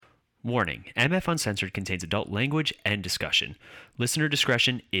Warning, MF Uncensored contains adult language and discussion. Listener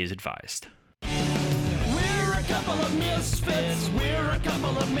discretion is advised. We're a couple of misfits. We're a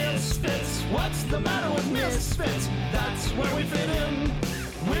couple of misfits. What's the matter with misfits? That's where we fit in.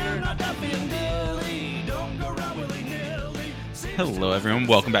 We're not Duffy and Dilly. Don't go around willy-nilly. Hello, everyone.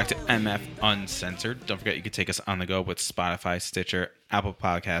 Welcome back to MF Uncensored. Don't forget you can take us on the go with Spotify, Stitcher, Apple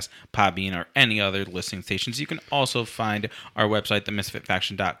Podcasts, Podbean, or any other listening stations. You can also find our website,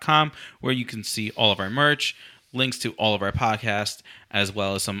 themisfitfaction.com, where you can see all of our merch, links to all of our podcasts, as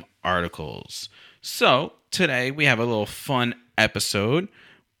well as some articles. So, today we have a little fun episode,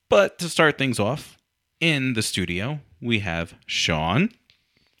 but to start things off, in the studio, we have Sean.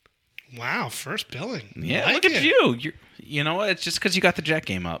 Wow, first billing. Yeah, Like look at it. you. You know what? It's just because you got the jet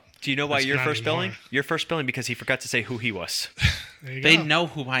game up. Do you know why That's you're not first billing? anymore. You're first billing because he forgot to say who he was. There you They go. know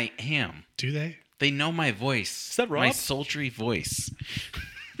who I am. Do they? They know my voice. Is that Rob? My sultry voice.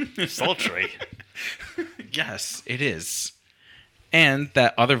 Sultry. Yes, it is. And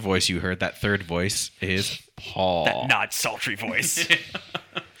that other voice you heard, that third voice, is Paul. That not sultry voice.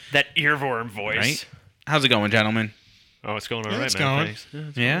 That earworm voice. Right? How's it going, gentlemen? Oh, it's going all Yeah, right, it's man. going.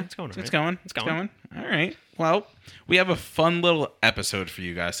 Thanks. Yeah, it's going all right. It's going. It's going. All right. Well, we have a fun little episode for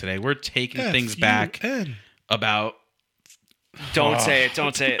you guys today. We're taking things back F-U-N. about Don't say it.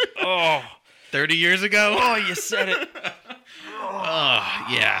 Don't say it. Oh, 30 years ago. oh, you said it.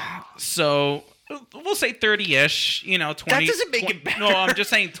 Yeah. So we'll say 30-ish, 20. That doesn't make it better. No, I'm just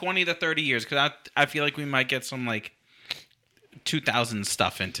saying 20 to 30 years because I feel like we might get some like 2000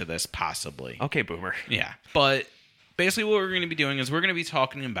 stuff into this possibly. Okay, boomer. Yeah. But basically what we're going to be doing is we're going to be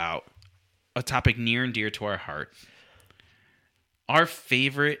talking about a topic near and dear to our heart. Our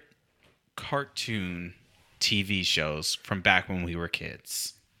favorite cartoon TV shows from back when we were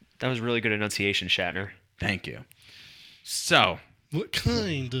kids. That was really good enunciation, Shatner. Thank you. So, What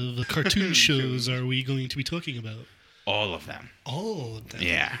kind of cartoon shows are we going to be talking about? all of them. All of them.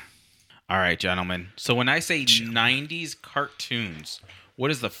 Yeah. All right, gentlemen. So when I say 90s cartoons,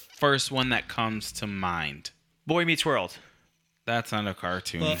 what is the first one that comes to mind? Boy Meets World. That's not a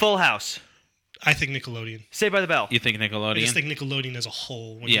cartoon. Full House. I think Nickelodeon. Saved by the Bell. You think Nickelodeon? I just think Nickelodeon as a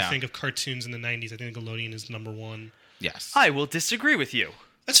whole. When Yeah. you think of cartoons in the 90s, I think Nickelodeon is number one. Yes. I will disagree with you.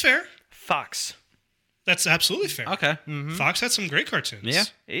 That's fair. Fox. That's absolutely fair. Okay. Fox had some great cartoons. Yeah.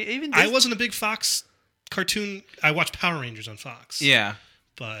 Even I wasn't a big Fox cartoon. I watched Power Rangers on Fox. Yeah.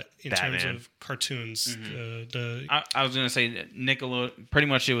 But in Batman. terms of cartoons, the I was going to say Nickelodeon. Pretty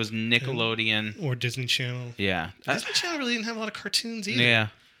much it was Nickelodeon. or Disney Channel. Yeah. Disney Channel really didn't have a lot of cartoons either. Yeah.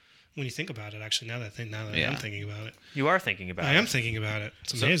 When you think about it, actually, now that I Yeah. am thinking about it, You are thinking about I it. am thinking about it.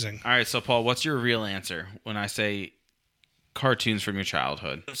 It's amazing. All right. So, Paul, what's your real answer when I say cartoons from your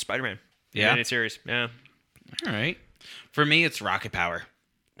childhood? Spider-Man. Yeah? Animated series. Yeah. All right. For me, it's Rocket Power.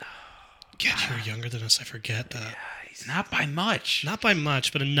 God, you're younger than us. I forget that. Not by much. Not by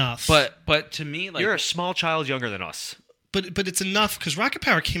much, but enough. But to me, like You're a small child younger than us. But it's enough because Rocket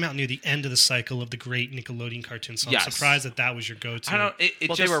Power came out near the end of the cycle of the great Nickelodeon cartoons. So Yes. I'm surprised that was your go-to. I don't. It Well,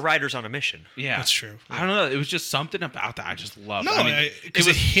 just, they were riders on a mission. Yeah, That's true. I don't know. It was just something about that I just loved. No, I mean, because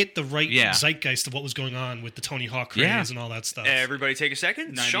it hit the right Yeah. zeitgeist of what was going on with the Tony Hawk craze Yeah. and all that stuff. Everybody take a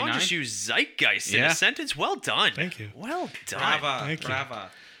second. Sean 99? just used zeitgeist in Yeah. a sentence. Well done. Thank you. Well done. Brava, Thank you.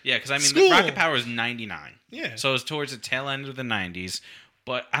 brava. Yeah, because I mean, School. the Rocket Power is 99. Yeah. So it's towards the tail end of the 90s.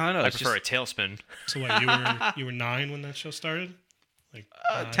 But I don't know. I It's prefer just a tailspin. So what, you were 9 when that show started? Like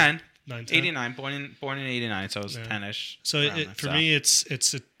 10. 9, 10? 89. Born in 89, so it's 10ish. So around for there, me, it's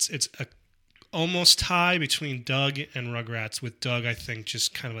a almost tie between Doug and Rugrats. With Doug, I think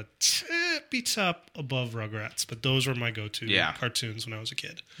just kind of a beats up above Rugrats, but those were my go-to cartoons when I was a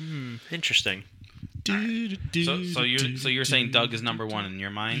kid. Interesting. So you're saying Doug is number one in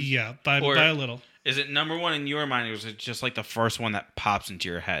your mind? Yeah, by Or- a little. Is it number one in your mind, or is it just like the first one that pops into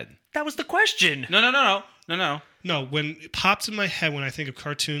your head? That was the question. No. No, when it pops in my head when I think of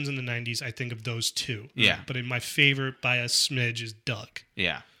cartoons in the 90s, I think of those two. Yeah. But my favorite by a smidge is Doug.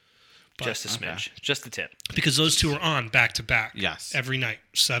 Yeah. Just a smidge. Just the tip. Because those two were on back to back. Yes. Every night.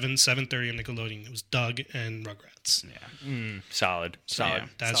 7:30 on Nickelodeon. It was Doug and Rugrats. Yeah. Solid. Yeah.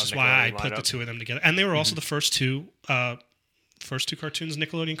 That's solid just why I Nickelodeon put the lineup. two of them together. And they were also the first two cartoons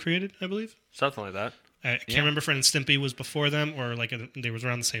Nickelodeon created, I believe. Something like that. I can't remember if Ren and Stimpy was before them or they was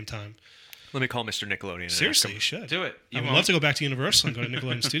around the same time. Let me call Mr. Nickelodeon. and Seriously, ask you him. should. Do it. I would love to go back to Universal and go to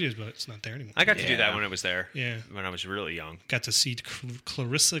Nickelodeon Studios, but it's not there anymore. I got to do that Yeah. when it was there. Yeah. When I was really young. Got to see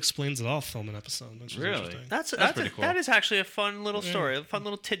Clarissa Explains It All film an episode. Which was Really? interesting. That's pretty cool. That is actually a fun little story. A fun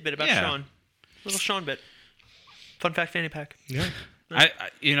little tidbit about Yeah. Sean. Little Sean bit. Fun fact fanny pack. Yeah. I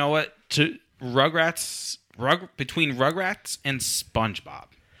you know what? Between Rugrats and SpongeBob.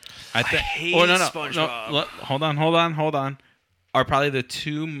 I hate SpongeBob. No, hold on. Are probably the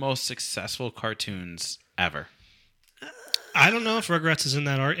two most successful cartoons ever. I don't know if Rugrats is in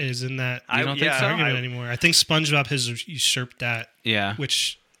that art is in that. You don't think so? Argument anymore. I think SpongeBob has usurped that. Yeah.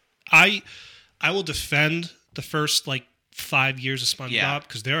 Which I will defend the first 5 years of SpongeBob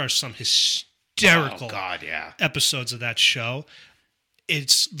because there are some hysterical episodes of that show.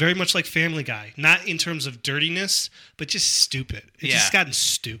 It's very much like Family Guy, not in terms of dirtiness, but just stupid. It's just gotten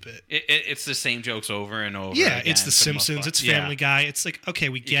stupid. It's the same jokes over and over. Yeah, again, it's The Simpsons. It's Family Guy. It's like, okay,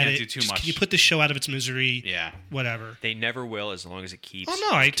 we get it. Do too much. Can you put the show out of its misery? Yeah. Whatever. They never will as long as it keeps. Oh,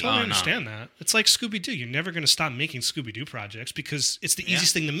 no, I totally understand that. It's like Scooby-Doo. You're never going to stop making Scooby-Doo projects because it's the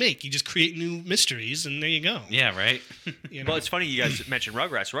easiest thing to make. You just create new mysteries, and there you go. Yeah, right? Well, it's funny you guys mentioned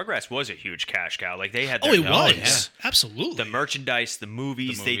Rugrats. Rugrats was a huge cash cow. Like, they had it was. Yeah. Absolutely. The merchandise, the movies.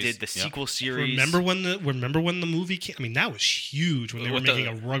 They did the sequel series. Remember when the movie came? I mean, that was huge when they were making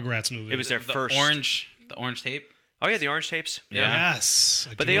a Rugrats movie. It was their first. The orange tape. Oh, yeah, the orange tapes. Yeah. Yes.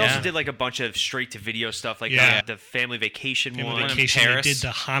 But they also did a bunch of straight-to-video stuff, like the Family Vacation one. Vacation, they did the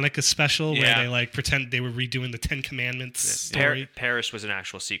Hanukkah special where they pretend they were redoing the Ten Commandments story. Paris was an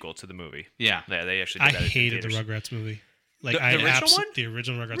actual sequel to the movie. Yeah. Yeah, they actually did that. I hated the Rugrats movie. The original one? The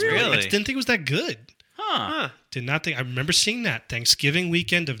original Rugrats really? movie. I didn't think it was that good. Huh. Did not think. I remember seeing that Thanksgiving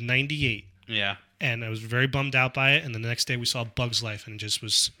weekend of '98. Yeah. And I was very bummed out by it. And then the next day we saw Bug's Life, and it just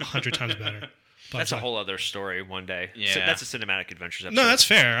was 100 times better. That's a whole other story one day. Yeah. So that's a Cinematic Adventures episode. No, that's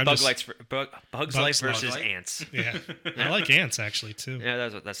fair. Bug's Life versus Ants. Yeah. I like Ants, actually, too. Yeah,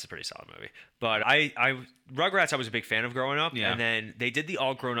 that's a pretty solid movie. But Rugrats I was a big fan of growing up. Yeah. And then they did the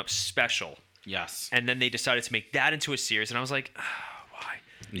All Grown Up special. Yes. And then they decided to make that into a series. And I was like, why?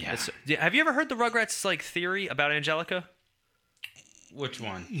 Yeah. Have you ever heard the Rugrats theory about Angelica? Which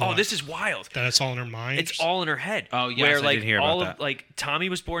one? Oh, this is wild. That it's all in her mind? It's all in her head. Oh, yes, I did hear about that. Tommy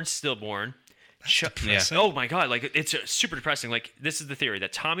was born stillborn. Depressing. Oh my god, it's super depressing. This is the theory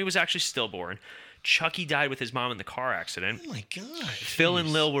that Tommy was actually stillborn. Chucky died with his mom in the car accident. Oh my god. Phil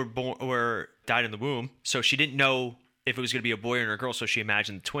and Lil were died in the womb, so she didn't know if it was going to be a boy or a girl, so she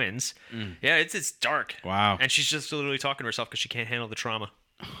imagined the twins. Yeah, it's dark. Wow. And she's just literally talking to herself because she can't handle the trauma.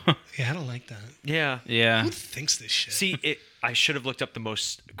 Yeah, I don't like that. Yeah. Yeah. Who thinks this shit? See, I should have looked up the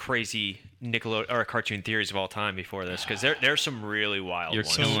most crazy Nickelodeon or cartoon theories of all time before this because there's some really wild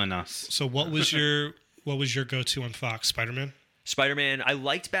ones. You're killing us. So what was your go-to on Fox? Spider-Man? Spider-Man, I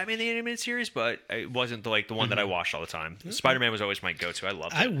liked Batman the Animated Series, but it wasn't the one that I watched all the time. Spider-Man was always my go-to. I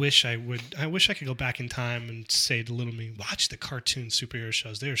loved it. I wish I could go back in time and say to little me, watch the cartoon superhero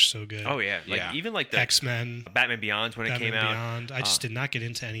shows. They're so good. Oh yeah, even the X-Men, Batman Beyond when it came out. Beyond. I just did not get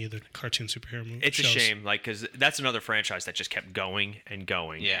into any of the cartoon superhero movies. It's a shame, because that's another franchise that just kept going and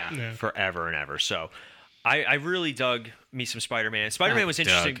going, forever and ever. So. I really dug me some Spider-Man. Spider-Man was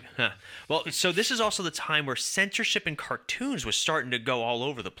interesting. Well, so this is also the time where censorship in cartoons was starting to go all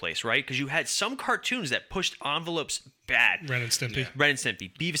over the place, right? Because you had some cartoons that pushed envelopes bad. Ren and Stimpy.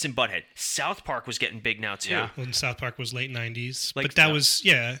 Beavis and Butthead. South Park was getting big now, too. Yeah. Well, South Park was late 90s. But that was,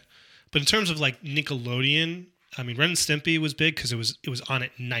 But in terms of Nickelodeon, I mean, Ren and Stimpy was big because it was on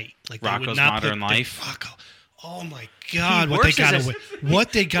at night. Rocko's Modern Life. Rocko. Oh my God! What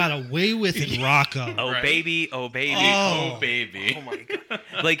they got away with in Rocko? Oh baby! Oh baby! Oh baby! Oh my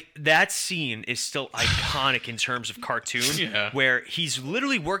God! That scene is still iconic in terms of cartoon, where he's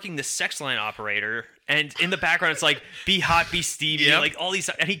literally working the sex line operator, and in the background it's be hot, be steamy, all these,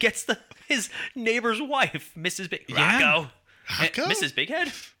 and he gets his neighbor's wife, Mrs. Rocko, Mrs.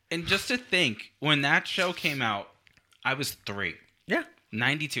 Bighead. And just to think, when that show came out, I was 3. Yeah.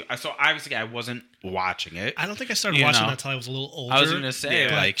 92. So obviously I wasn't watching it. I don't think I started watching that until I was a little older. I was going to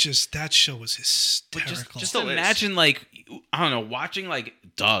say, just that show was hysterical. Just imagine, I don't know, watching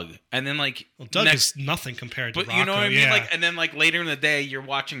Doug, and then Doug is nothing compared to Rocko. You know what I mean? Yeah. And then later in the day, you're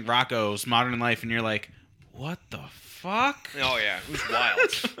watching Rocko's Modern Life, and you're like, what the fuck? Oh yeah, it was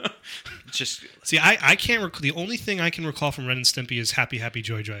wild. Just see, I can't recall. The only thing I can recall from Ren and Stimpy is Happy Happy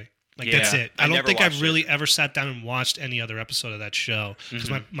Joy Joy. That's it. I don't think I've really ever sat down and watched any other episode of that show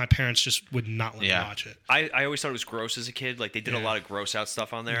because my parents just would not let me watch it. I always thought it was gross as a kid. They did a lot of gross out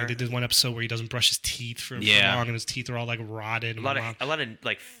stuff on there. Yeah, they did one episode where he doesn't brush his teeth for long, and his teeth are all rotted. A lot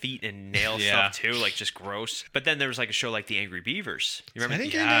of feet and nail stuff too, just gross. But then there was a show like The Angry Beavers. You remember? I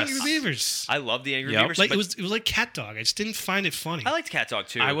didn't get Angry Beavers. I love The Angry Beavers. It was like Cat Dog. I just didn't find it funny. I liked Cat Dog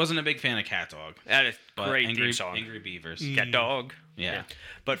too. I wasn't a big fan of Cat Dog. That is great theme song. Angry Beavers. Cat Dog. Yeah.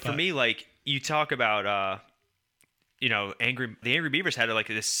 But for me, you talk about, the Angry Beavers had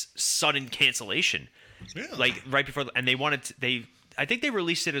this sudden cancellation, right before, and they I think they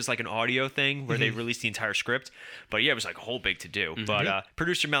released it as like an audio thing where they released the entire script. But yeah, it was like a whole big to do. But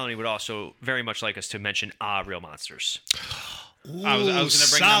producer Melanie would also very much like us to mention Real Monsters. Ooh, I was going to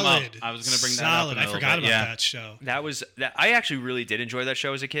bring solid. them up. I was going to bring that Solid. up. I forgot about that show. That I actually really did enjoy that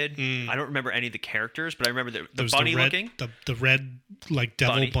show as a kid. I don't remember any of the characters, but I remember the bunny looking. The red like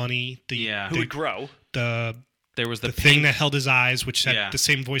devil bunny. Who would grow. There was the thing that held his eyes, which had the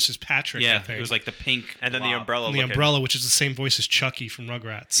same voice as Patrick. Yeah, I think. it was like the pink, and then the umbrella. And the umbrella, which is the same voice as Chucky from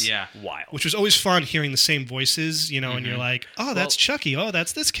Rugrats. Yeah, wild. Which was always fun hearing the same voices, and you're like, oh, that's Chucky. Oh,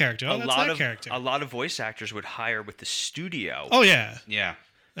 that's this character. Oh, that's that character. A lot of voice actors would hire with the studio. Oh yeah, yeah.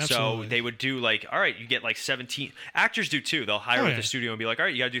 Absolutely. So they would do like, all right, you get like 17 actors do too. They'll hire with the studio and be like, all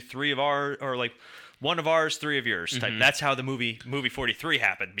right, you got to do 3 of our or like 1 of ours, 3 of yours type. That's how the movie 43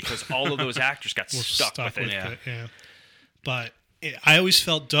 happened because all of those actors got stuck with it. Yeah. But I always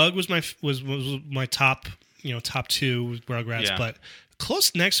felt Doug was my top, top 2 Rugrats. Yeah. But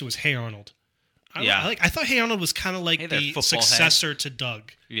close next to was Hey Arnold. I thought Hey Arnold was kind of like the successor to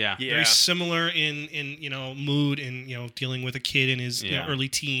Doug. Yeah. Very similar in mood and dealing with a kid in his early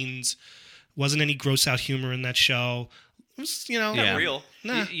teens. Wasn't any gross out humor in that show. It was not real.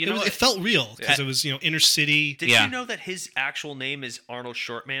 Nah, it felt real because it was inner city. Did you know that his actual name is Arnold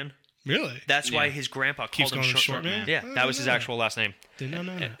Shortman? Really? That's why his grandpa called him Shortman. Yeah, that was his actual last name. Did not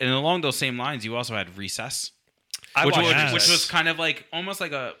know that. And along those same lines, you also had Recess, which was kind of like almost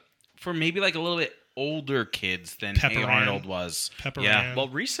like for maybe like a little bit older kids than Hey Arnold was. Yeah. Well,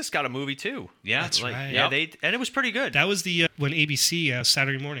 Recess got a movie too. Yeah, that's right. Yeah, and it was pretty good. That was the when ABC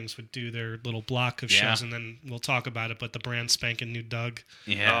Saturday mornings would do their little block of shows, and then we'll talk about it. But the brand spanking new Doug.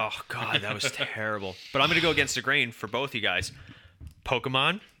 Yeah. Oh God, that was terrible. But I'm gonna go against the grain for both you guys.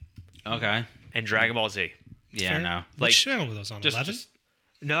 Pokemon. Okay. And Dragon Ball Z. Yeah, no. What channel were those on? 11?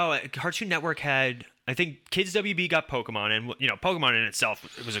 No, Cartoon Network had. I think Kids WB got Pokemon, and Pokemon in itself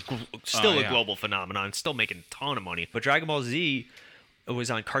it was still a global phenomenon, still making a ton of money. But Dragon Ball Z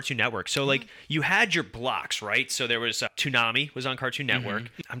was on Cartoon Network, so like you had your blocks, right? So there was Toonami was on Cartoon Network.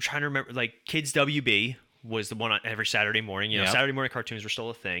 I'm trying to remember, like Kids WB was the one on every Saturday morning. Saturday morning cartoons were still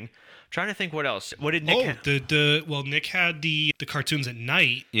a thing. Trying to think what else. What did Nick have? Nick had the cartoons at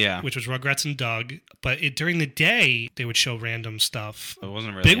night, which was Rugrats and Doug. But during the day, they would show random stuff. It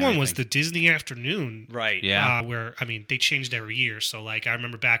wasn't really big one was the Disney Afternoon, right? Yeah, where they changed every year. So like I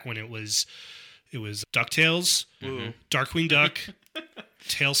remember back when it was DuckTales, Darkwing Duck,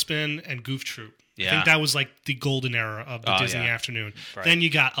 Tailspin, and Goof Troop. Yeah. I think that was like the golden era of the Disney Afternoon. Right. Then you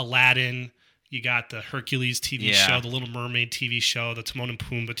got Aladdin. You got the Hercules TV show, the Little Mermaid TV show, the Timon and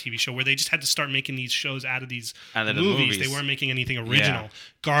Pumbaa TV show, where they just had to start making these shows out of these movies. They weren't making anything original. Yeah.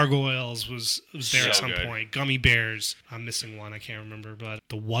 Gargoyles was there at some point. Gummy Bears. I'm missing one. I can't remember, but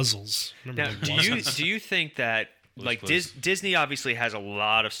the Wuzzles. Now, do you think that Disney obviously has a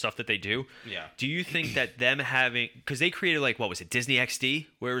lot of stuff that they do. Yeah. Do you think that them having, because they created like, what was it, Disney XD,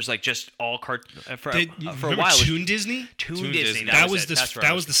 where it was like just all for a while. Toon Disney. Toon Disney. That was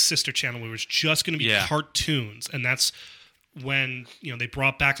the sister channel where it was just going to be cartoons, and that's when they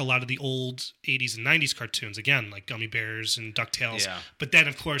brought back a lot of the old 80s and 90s cartoons again, like Gummy Bears and DuckTales. Yeah. But then,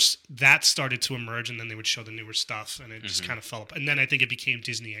 of course, that started to emerge, and then they would show the newer stuff, and it just kind of fell up. And then I think it became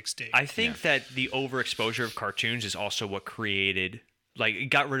Disney XD. I think that the overexposure of cartoons is also what created, like, it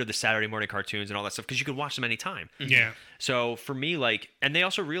got rid of the Saturday morning cartoons and all that stuff because you could watch them anytime. Yeah. So for me, like, and they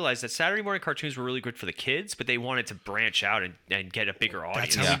also realized that Saturday morning cartoons were really good for the kids, but they wanted to branch out and get a bigger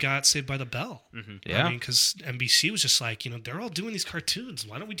audience. That's how we got Saved by the Bell. Yeah. I mean, because NBC was just like, they're all doing these cartoons.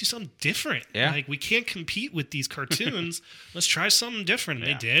 Why don't we do something different? Yeah. Like, we can't compete with these cartoons. Let's try something different. And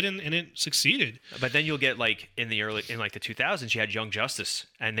they did, and it succeeded. But then you'll get, like, in the 2000s, you had Young Justice.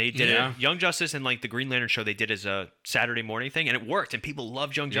 And they did it. Young Justice and, like, the Green Lantern show, they did as a Saturday morning thing, and it worked. And people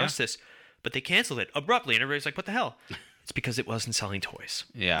loved Young Justice. But they canceled it abruptly, and everybody's like, what the hell? It's because it wasn't selling toys.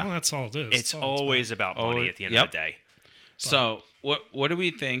 Yeah. Well, that's all it is. It's always about money at the end of the day. So, what do we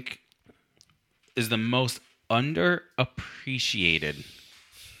think is the most underappreciated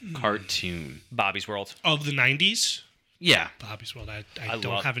cartoon? Bobby's World. Of the 90s? Yeah. Bobby's World. I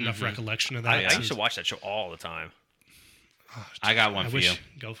don't have enough recollection of that. I used to watch that show all the time. I got one for you.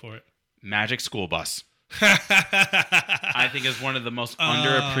 Go for it. Magic School Bus. I think is one of the most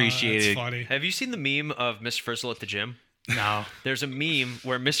underappreciated. That's funny. Have you seen the meme of Miss Frizzle at the gym? No. There's a meme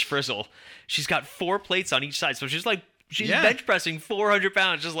where Miss Frizzle, she's got 4 plates on each side, so she's bench pressing 400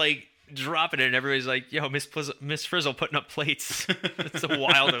 pounds, just like dropping it, and everybody's like, "Yo, Miss Frizzle putting up plates." It's the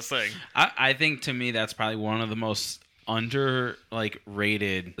wildest thing. I think to me that's probably one of the most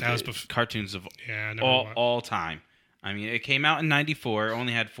rated cartoons of all time. I mean, it came out in '94,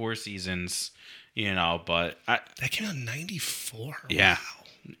 only had 4 seasons. But that came out in 94. Yeah.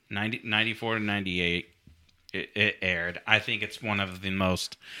 Wow. 94 to 98 it aired. I think it's one of the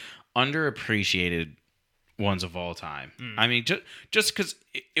most underappreciated ones of all time. I mean, just because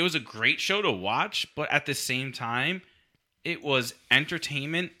it was a great show to watch, but at the same time, it was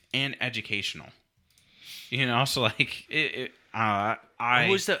entertainment and educational. So like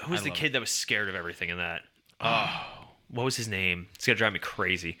who's the kid that was scared of everything in that? Oh, what was his name? It's gonna drive me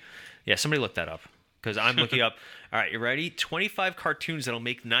crazy. Yeah, somebody look that up because I'm looking up. All right, you ready? 25 cartoons that'll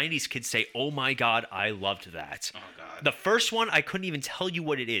make 90s kids say, "Oh my God, I loved that." Oh God. The first one, I couldn't even tell you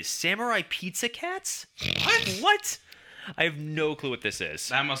what it is. Samurai Pizza Cats? What? I have no clue what this is.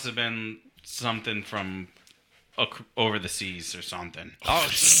 That must have been something from Over the Seas or something. Oh,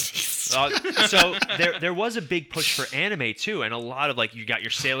 so there was a big push for anime too, and a lot of like you got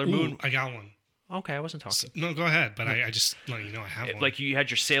your Sailor Moon. I got one. Okay, I wasn't talking. No, go ahead. But I just let you know I have one. Like you had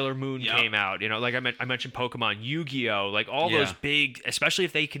your Sailor Moon came out. Like I mentioned Pokemon, Yu-Gi-Oh, like all those big, especially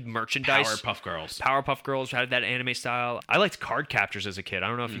if they could merchandise. Powerpuff Girls had that anime style. I liked Card Captors as a kid. I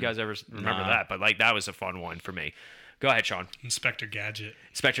don't know if you guys ever remember that, but like that was a fun one for me. Go ahead, Sean. Inspector Gadget.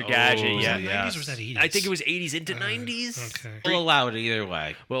 Gadget, yeah. Was that 90s or was that 80s? I think it was 80s into 90s. Okay. We'll allow it either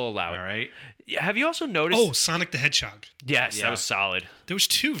way. We'll allow it. All right. Have you also noticed? Oh, Sonic the Hedgehog. Yes, that was solid. There was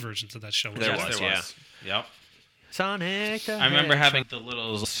 2 versions of that show. There was. Yep. Sonic the I remember Hedgehog. having the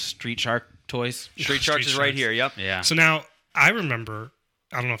little Street Shark toys. Street Sharks is right here. Yep. Yeah. So now I remember,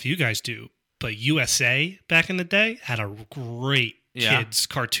 I don't know if you guys do, but USA back in the day had a great kids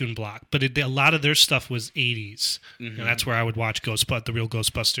cartoon block, but a lot of their stuff was 80s. And that's where I would watch the real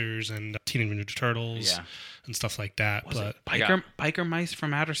Ghostbusters and Teenage Mutant Ninja Turtles and stuff like that. Biker Mice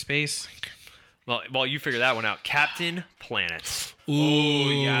from Outer Space. Well, you figure that one out. Captain Planet. Ooh,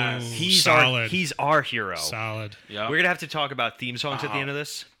 yes. He's our hero. Solid. Yep. We're gonna have to talk about theme songs at the end of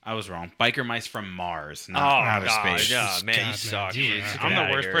this. I was wrong. Biker Mice from Mars, not Outer Space. Yeah, man, you suck. I'm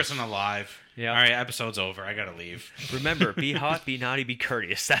the worst person alive. Yeah. All right, episode's over. I gotta leave. Remember, be hot, be naughty, be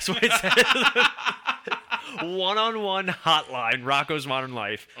courteous. That's what it says. One-on-one hotline, Rocco's Modern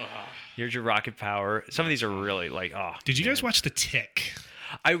Life. Here's your rocket power. Some of these are really like, Did you guys watch The Tick?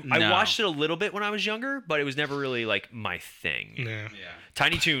 I watched it a little bit when I was younger, but it was never really like my thing. Yeah.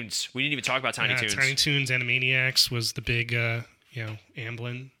 Tiny Toons. We didn't even talk about Tiny Toons. Tiny Toons, Animaniacs was the big,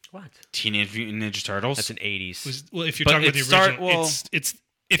 Amblin. What? Teenage Mutant Ninja Turtles. That's an 80s. If you're talking about the original,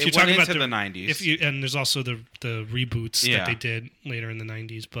 if you're talking about the 90s. And there's also the reboots that they did later in the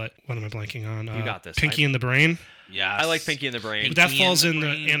 90s. But what am I blanking on? You got this. Pinky and the Brain. Yeah, I like Pinky and the Brain. But that falls in the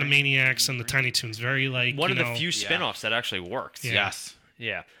Animaniacs and the Tiny Toons. Very like one of the few spin-offs that actually worked. Yeah. Yes.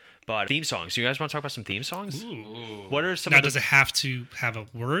 Yeah. But theme songs. You guys want to talk about some theme songs? Ooh. What are some? Now, does it have to have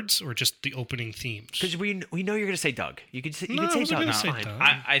words or just the opening themes? Because we know you're going to say Doug. You could say Doug. No, Fine. Doug.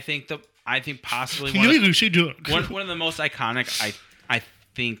 I think possibly one of the most iconic. I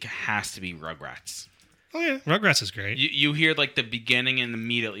think has to be Rugrats. Oh yeah, Rugrats is great. You hear like the beginning and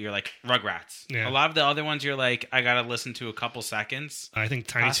immediately you're like Rugrats. Yeah. A lot of the other ones you're like I gotta listen to a couple seconds. I think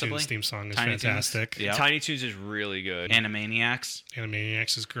Tiny Toons theme song is fantastic. Yep. Tiny Toons is really good.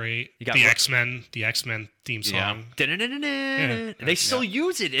 Animaniacs is great. You got the X-Men theme song. Yeah. They still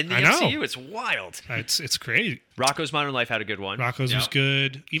use it in the MCU. It's wild. It's great. Rocco's Modern Life had a good one. Rocco's was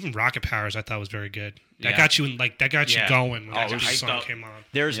good. Even Rocket Powers I thought was very good. That got you going when that song came on.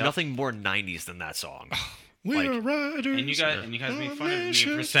 There's nothing more 90s than that song. We're riders. And you guys made fun of me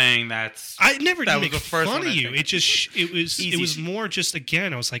for saying that's. I never did make fun of you. It was more just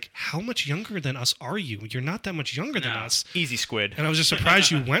again. I was like, how much younger than us are you? You're not that much younger than us. Easy Squid. And I was just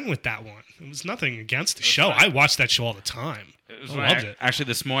surprised you went with that one. It was nothing against the show. I watched that show all the time. I loved it. Actually,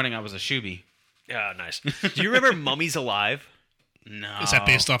 this morning I was a Shooby. Yeah, nice. Do you remember Mummies Alive? No. Is that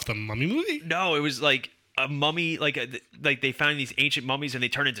based off the Mummy movie? No, it was like a mummy, like they found these ancient mummies and they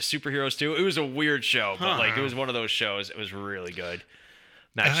turned into superheroes too. It was a weird show, but like it was one of those shows. It was really good.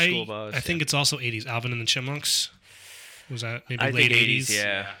 Magic School Bus. I think it's also 80s. Alvin and the Chipmunks. Was that maybe I late think 80s?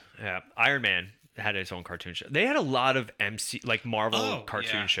 Yeah. Iron Man had its own cartoon show. They had a lot of Marvel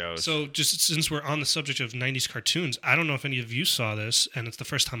cartoon shows. So just since we're on the subject of 90s cartoons, I don't know if any of you saw this, and it's the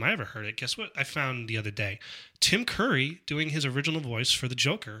first time I ever heard it. Guess what I found the other day? Tim Curry doing his original voice for the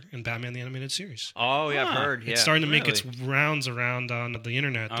Joker in Batman the Animated Series. Oh, yeah, I've heard. Yeah. It's starting to make its rounds around on the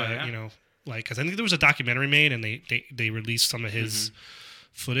internet. Because I think there was a documentary made, and they released some of his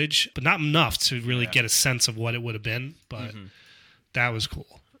footage, but not enough to really get a sense of what it would have been, but that was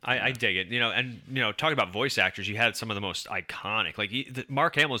cool. I dig it. And talking about voice actors, you had some of the most iconic. Like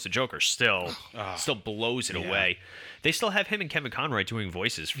Mark Hamill's the Joker still blows it away. They still have him and Kevin Conroy doing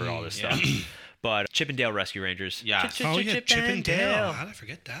voices for all this stuff. But Chippendale Rescue Rangers. Yeah. Chippendale. How did I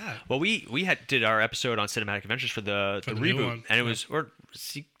forget that? Well, we did our episode on Cinematic Adventures for the reboot, one. And it was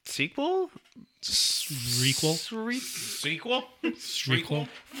sequel. Requel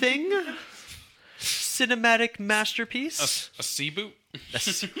thing. Cinematic masterpiece. A C-boot.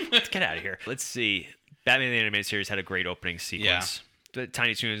 Let's get out of here. Let's see. Batman the Animated Series had a great opening sequence. The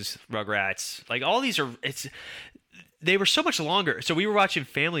Tiny Toons, Rugrats, like all these they were so much longer. So we were watching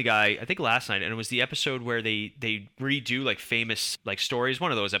Family Guy, I think last night, and it was the episode where they redo like famous like stories.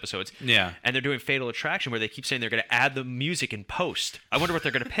 One of those episodes. Yeah. And they're doing Fatal Attraction, where they keep saying they're going to add the music in post. I wonder what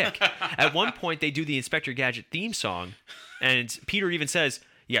they're going to pick. At one point, they do the Inspector Gadget theme song, and Peter even says,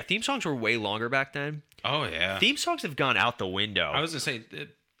 "Yeah, theme songs were way longer back then." Oh yeah. Theme songs have gone out the window. I was gonna say,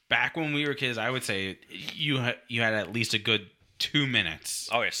 back when we were kids, I would say you had at least a good 2 minutes.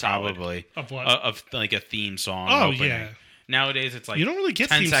 Oh yeah, solid. Probably of what? Of like a theme song. Oh opening. yeah. Nowadays it's like you don't really get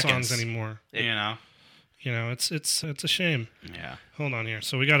 10 theme seconds. songs anymore. It's a shame. Yeah. Hold on here.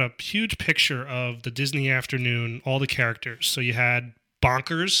 So we got a huge picture of the Disney afternoon, all the characters. So you had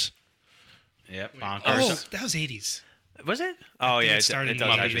Bonkers. Yep. Bonkers. Oh, that was 80s. Was it? Oh yeah, it started it does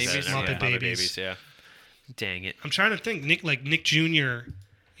Muppet actually Babies. say it. Muppet Muppet Babies. Yeah. Dang it. I'm trying to think. Nick Jr.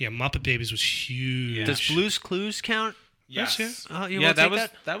 Yeah, Muppet Babies was huge. Yeah. Does Blue's Clues count? Yes. Oh, you Yeah, want to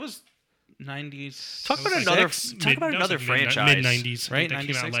take that was 90s. Talk about another franchise. Mid-90s. Right? That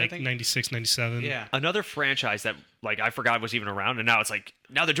came 96, out I like think? 96, 97. Yeah. Another franchise that like I forgot was even around, and now it's like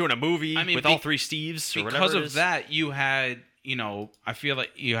now they're doing a movie with all three Steves or whatever. Because it of is. that, you had, I feel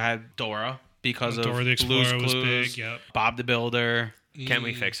like you had Dora because of Dora the Blue's Explorer was Clues, big, yep. Bob the Builder, Can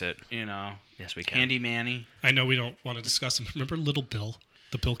we fix it? Yes, we can. Handy Manny. I know we don't want to discuss them. Remember Little Bill?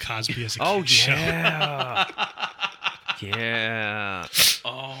 The Bill Cosby as a Oh kid show. yeah. Yeah.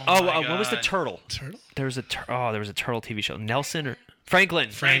 Oh, what was the turtle? Turtle? There was a turtle TV show. Nelson or Franklin.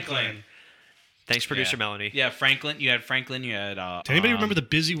 Thanks, producer Melanie. Yeah, Franklin. You had Franklin. You had. Does anybody remember The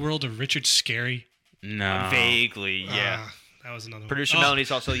Busy World of Richard Scarry? No. Vaguely, yeah. That was another Producer one.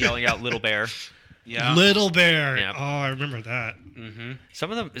 Melanie's also yelling out Little Bear. Yeah. Little Bear. Yeah. Oh, I remember that. Mm-hmm.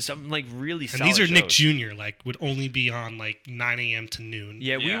 Some of them, like really And solid these are shows. Nick Jr. Like would only be on like 9 a.m. to noon.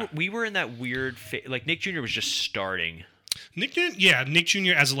 Yeah, we were in that weird like Nick Jr. was just starting. Nick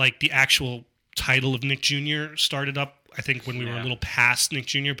Jr. as like the actual title of Nick Jr. started up. I think when we were a little past Nick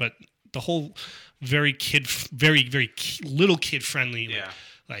Jr. But the whole very little kid friendly. Yeah.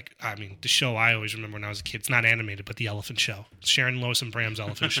 Like, I mean, the show I always remember when I was a kid. It's not animated, but the Elephant Show, Sharon Lois and Bram's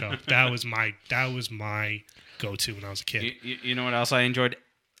Elephant Show. That was my go-to when I was a kid. You know what else I enjoyed?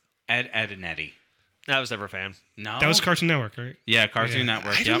 Ed, and Eddie. I was never a fan. No, That was Cartoon Network, right? Yeah, Cartoon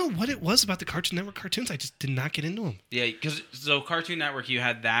Network. I don't know what it was about the Cartoon Network cartoons. I just did not get into them. Yeah, because Cartoon Network, you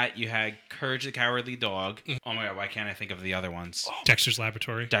had that. You had Courage the Cowardly Dog. Oh my God, why can't I think of the other ones? Dexter's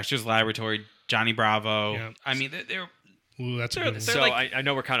Laboratory. Dexter's Laboratory, Johnny Bravo. Yeah. I mean, they're Ooh, that's a good one. So like- I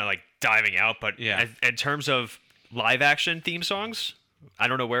know we're kind of like diving out, but in terms of live action theme songs, I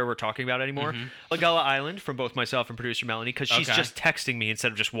don't know where we're talking about anymore. Lagella Island from both myself and producer Melanie, because she's just texting me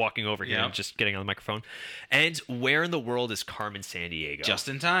instead of just walking over here and just getting on the microphone. And Where in the World is Carmen Sandiego? Just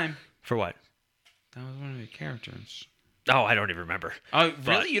in Time. For what? That was one of the characters. Oh, I don't even remember. Oh,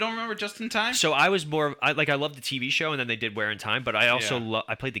 really? You don't remember Just in Time? So I was more I loved the TV show, and then they did Where in Time, but I also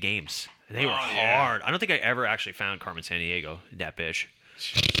I played the games. And they were hard. I don't think I ever actually found Carmen Sandiego, that bitch.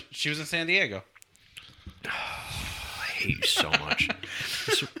 She was in San Diego. I hate you so much.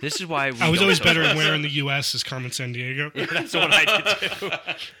 This is why I was always better at Where in the U.S. is Carmen Sandiego. Yeah, that's the one I did too.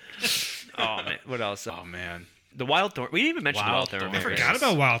 Oh man, what else? Oh man, the Wild Thorn. We didn't even mention the Wild Thorn. I forgot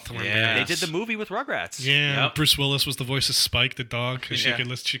about Wild Thorn. Yeah. They did the movie with Rugrats. Yeah, Bruce Willis was the voice of Spike the dog because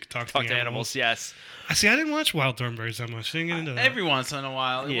she could talk to the animals. Yes. I see. I didn't watch Wild Thornberries that much. I didn't get into that. Every once in a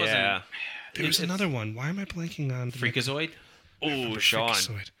while, it wasn't. There was another one. Why am I blanking on Freakazoid? Oh, Sean.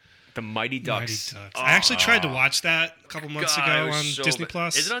 Freakazoid. The Mighty Ducks. Oh. I actually tried to watch that a couple months ago on Disney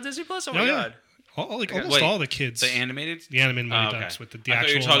Plus. Is it on Disney Plus? Oh my god. Almost all the kids. The animated? The animated Mighty Ducks with the I actual thought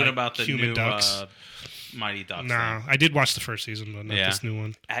you were talking about the human new ducks. Mighty Ducks. No, I did watch the first season, but not this new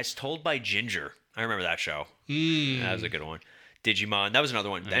one. As Told by Ginger. I remember that show. That was a good one. Digimon. That was another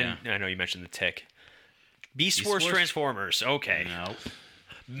one. And I know you mentioned the Tick. Beast Wars Transformers. Okay. No.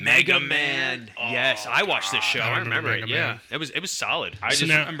 Mega Man. Yes, I watched this show. I remember it. Yeah, it was solid. I just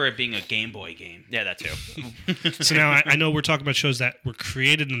remember it being a Game Boy game. Yeah, that too. So now I know we're talking about shows that were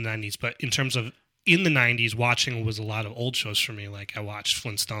created in the 90s, but in terms of in the 90s, watching was a lot of old shows for me. Like, I watched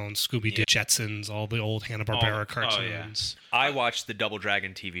Flintstones, Scooby-Doo, Jetsons, all the old Hanna-Barbera cartoons. I watched the Double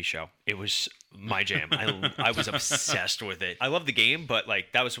Dragon TV show. It was my jam. I was obsessed with it. I love the game, but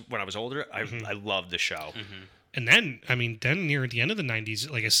like that was when I was older. I loved the show. Mm-hmm. And then, then near the end of the 90s,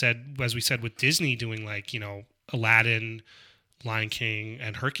 like I said, as we said with Disney doing like, Aladdin, Lion King,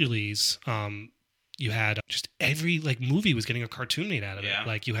 and Hercules, you had just every like movie was getting a cartoon made out of it.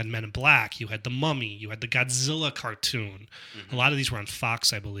 Like you had Men in Black, you had The Mummy, you had the Godzilla cartoon. A lot of these were on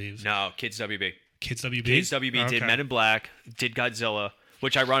Fox, I believe. No, Kids WB. Kids WB? Kids WB did Men in Black, did Godzilla,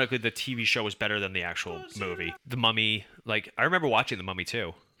 which ironically the TV show was better than the actual movie. The Mummy, like I remember watching The Mummy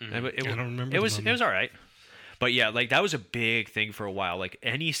too. I don't remember. It was all right. But yeah, like that was a big thing for a while. Like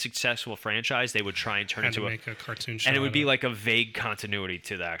any successful franchise, they would try and turn into make a cartoon show, and it would be like a vague continuity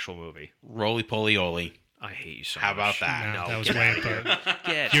to the actual movie. Roly Poly Oly. I hate you so How much. about that? No, that was way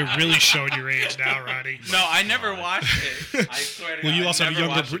above. You're really showing your age now, Roddy. No, I never watched it. I swear to God. Well, you also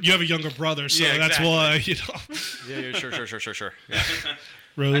have a younger brother, so that's why Yeah, sure. Yeah.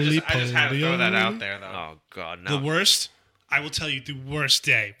 Roly I just had to throw that out there, though. Oh God, no. The worst. I will tell you the worst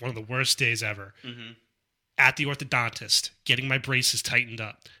day. One of the worst days ever. Mm-hmm. At the orthodontist, getting my braces tightened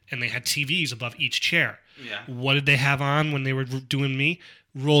up, and they had TVs above each chair. Yeah. What did they have on when they were doing me?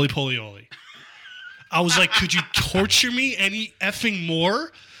 Roly Poly Oly. I was like, could you torture me any effing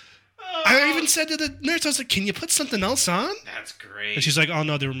more? I even said to the nurse, I was like, can you put something else on? That's great. And she's like, oh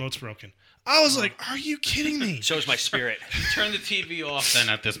no, the remote's broken. I was like, are you kidding me? So is my spirit. Turn the TV off then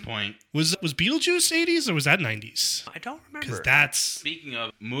at this point. Was Beetlejuice 80s or was that 90s? I don't remember. Because that's... Speaking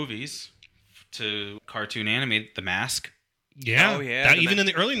of movies to cartoon animated, The Mask. Yeah. Oh, yeah. Even in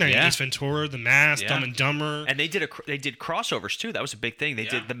the early 90s, Ventura, The Mask, Yeah. Dumb and Dumber. And they did crossovers too. That was a big thing. They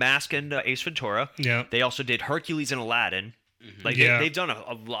did The Mask and Ace Ventura. Yeah. They also did Hercules and Aladdin. Mm-hmm. Like they've done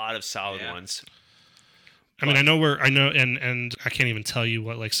a lot of solid ones. I mean, I know, and I can't even tell you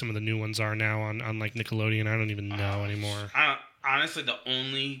what like some of the new ones are now on like Nickelodeon. I don't even know anymore. Honestly, the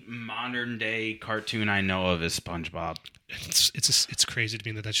only modern day cartoon I know of is SpongeBob. It's crazy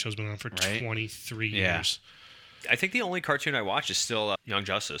to me that show's been on for 23 years. I think the only cartoon I watch is still Young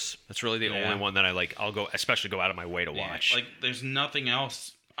Justice. That's really the only one that I like. I'll go out of my way to watch. Like, there's nothing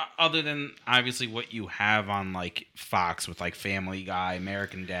else other than obviously what you have on like Fox with like Family Guy,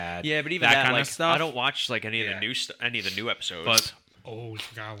 American Dad. Yeah, but even that kind like, of stuff. I don't watch like any of the new episodes. But we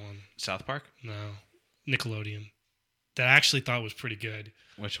forgot one. South Park? No, Nickelodeon. That I actually thought was pretty good.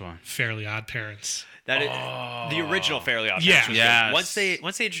 Which one? Fairly Odd Parents. That is the original Fairly Odd Parents. Yeah. Once they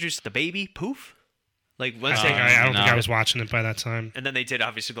introduced the baby Poof, like once I don't think I was watching it by that time. and then they did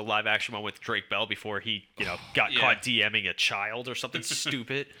obviously the live action one with Drake Bell before he got caught DMing a child or something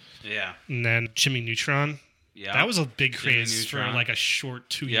stupid. Yeah. And then Jimmy Neutron. Yeah. That was a big Jimmy craze for Neutron. like a short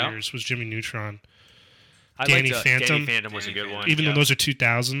 2 years was Jimmy Neutron. Danny Phantom. Danny Phantom was a good one. Even though those are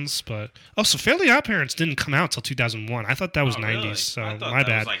 2000s, but so Fairly Odd Parents didn't come out till 2001. I thought that was 90s, really? so I thought my that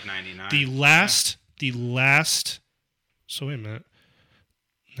bad. was like 99. The last. So wait a minute.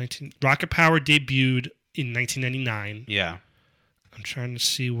 Rocket Power debuted in 1999. Yeah. I'm trying to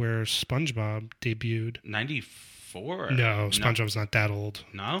see where SpongeBob debuted. 94? No, SpongeBob's not that old.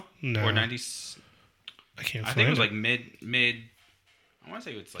 No? No. Or 90? I can't. I think it was like mid. I want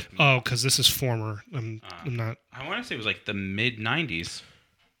to say it's like. Oh, because this is former. I'm not. I want to say it was like the mid 90s.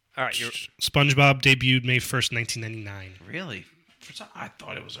 All right, SpongeBob debuted May 1st, 1999. Really? I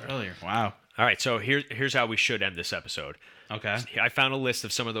thought it was earlier. Wow. all right. So here's how we should end this episode. Okay. I found a list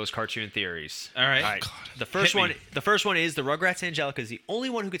of some of those cartoon theories. All right. All right. The first one is the Rugrats Angelica is the only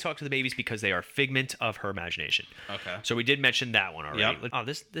one who could talk to the babies because they are figment of her imagination. Okay. So we did mention that one already. Yep. Oh,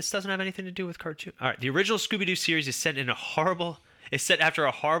 this doesn't have anything to do with cartoon. All right. The original Scooby-Doo series is set after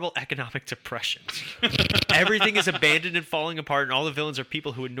a horrible economic depression. Everything is abandoned and falling apart, and all the villains are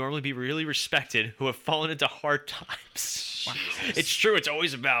people who would normally be really respected who have fallen into hard times. Wow. It's true. It's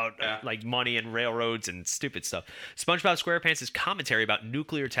always about like money and railroads and stupid stuff. SpongeBob SquarePants is commentary about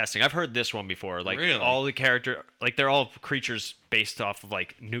nuclear testing. I've heard this one before. Like really? all the character, like they're all creatures based off of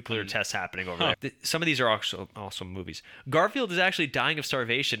like nuclear tests happening over there. Some of these are also movies. Garfield is actually dying of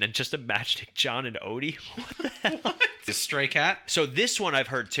starvation and just imagining John and Odie. What the hell? The Stray Cat. So this one I've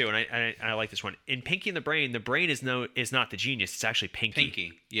heard too, and I like this one. In Pinky and the Brain is not the genius. It's actually Pinky.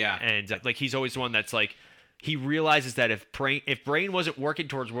 Pinky. Yeah. And like he's always the one that's like. He realizes that if Brain wasn't working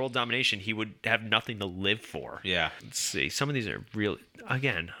towards world domination, he would have nothing to live for. Yeah. Let's see. Some of these are real.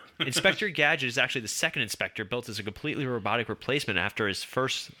 Again, Inspector Gadget is actually the second Inspector, built as a completely robotic replacement after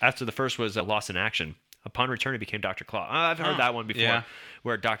the first was Lost in Action. Upon return, he became Dr. Claw. I've heard that one before,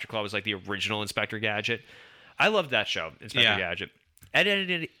 where Dr. Claw was like the original Inspector Gadget. I loved that show, Inspector Gadget.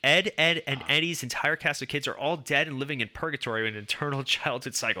 Ed, and Eddie's entire cast of kids are all dead and living in purgatory in an eternal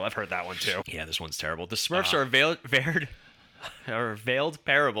childhood cycle. I've heard that one too. Yeah, this one's terrible. The Smurfs are a veiled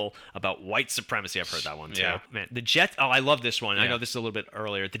parable about white supremacy. I've heard that one too. Yeah. Man, the Jets. Oh, I love this one. Yeah. I know this is a little bit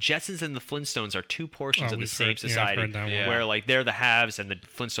earlier. The Jetsons and the Flintstones are two portions of the same society, where like they're the haves and the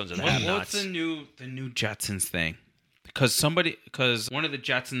Flintstones are the have-nots. What's the new Jetsons thing? Because one of the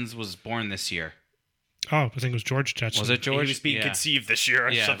Jetsons was born this year. Oh, I think it was George Jetson. Was it George? He was being conceived this year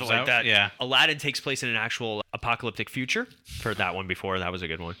or something like that. Yeah. Aladdin takes place in an actual apocalyptic future. Heard that one before. That was a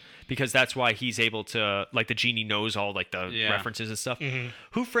good one. Because that's why he's able to, like, the genie knows all, like, the references and stuff. Mm-hmm.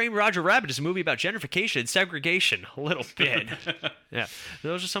 Who Framed Roger Rabbit is a movie about gentrification and segregation. A little bit. Yeah.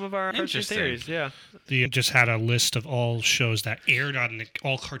 Those are some of our theories. Yeah. They just had a list of all shows that aired on,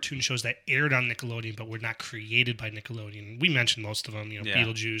 all cartoon shows that aired on Nickelodeon, but were not created by Nickelodeon. We mentioned most of them,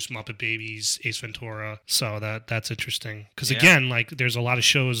 Beetlejuice, Muppet Babies, Ace Ventura. So that's interesting. Because, again, like, there's a lot of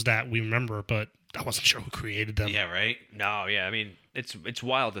shows that we remember, but I wasn't sure who created them. Yeah, right? No, yeah. I mean, it's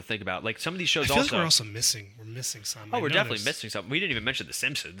wild to think about. Like, some of these shows I feel like we're also missing. We're missing some. Oh, we're definitely missing something. We didn't even mention The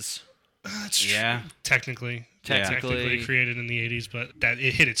Simpsons. That's true. Yeah. Technically Technically created in the 80s, but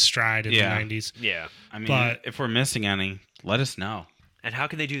it hit its stride in the 90s. Yeah. I mean, if we're missing any, let us know. And how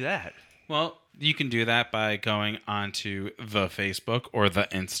can they do that? Well, you can do that by going onto the Facebook or the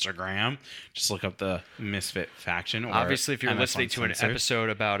Instagram. Just look up the Misfit Faction. Or obviously, if you're listening to an episode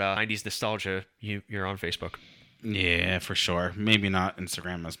about 90s nostalgia, you're on Facebook. Yeah, for sure. Maybe not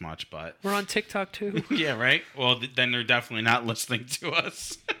Instagram as much, but... We're on TikTok, too. Yeah, right? Well, then they're definitely not listening to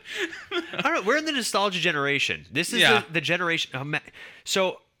us. I don't know. We're in the nostalgia generation. This is the generation...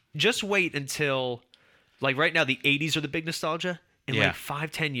 So, just wait until... Like, right now, the 80s are the big nostalgia. In like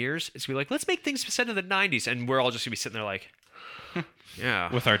 5-10 years, it's going to be like, let's make things set in the 90s. And we're all just going to be sitting there like...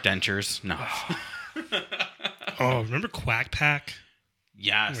 Yeah. With our dentures. No. Oh, remember Quack Pack?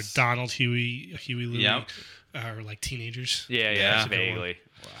 Yes. Where Donald, Huey, Louie... Yep. Are like teenagers. Yeah, vaguely.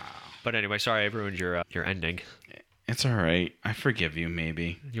 Wow. But anyway, sorry I ruined your ending. It's all right. I forgive you,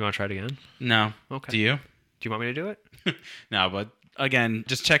 maybe. Do you want to try it again? No. Okay. Do you? Do you want me to do it? No, but again,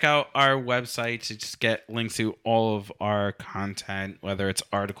 just check out our website to just get links to all of our content, whether it's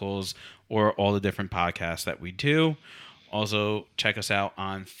articles or all the different podcasts that we do. Also, check us out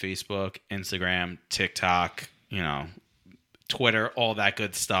on Facebook, Instagram, TikTok, Twitter, all that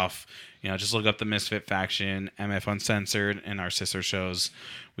good stuff. Just look up the Misfit Faction, MF Uncensored, and our sister shows.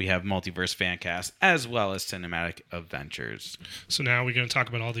 We have Multiverse Fancast, as well as Cinematic Adventures. So now we're going to talk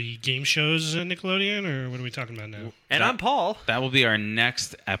about all the game shows at Nickelodeon, or what are we talking about now? And I'm Paul. That will be our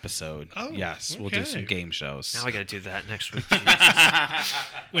next episode. Oh, yes, okay. We'll do some game shows. Now I got to do that next week.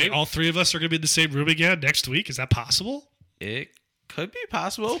 Wait, all three of us are going to be in the same room again next week? Is that possible? It could be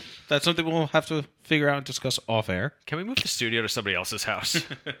possible. That's something we'll have to figure out and discuss off air. Can we move the studio to somebody else's house?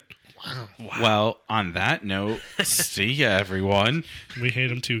 Wow. Well, on that note, see ya, everyone. We hate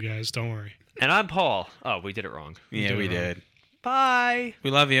them too, guys. Don't worry. And I'm Paul. Oh, we did it wrong. Yeah, we did. Bye. We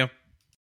love you.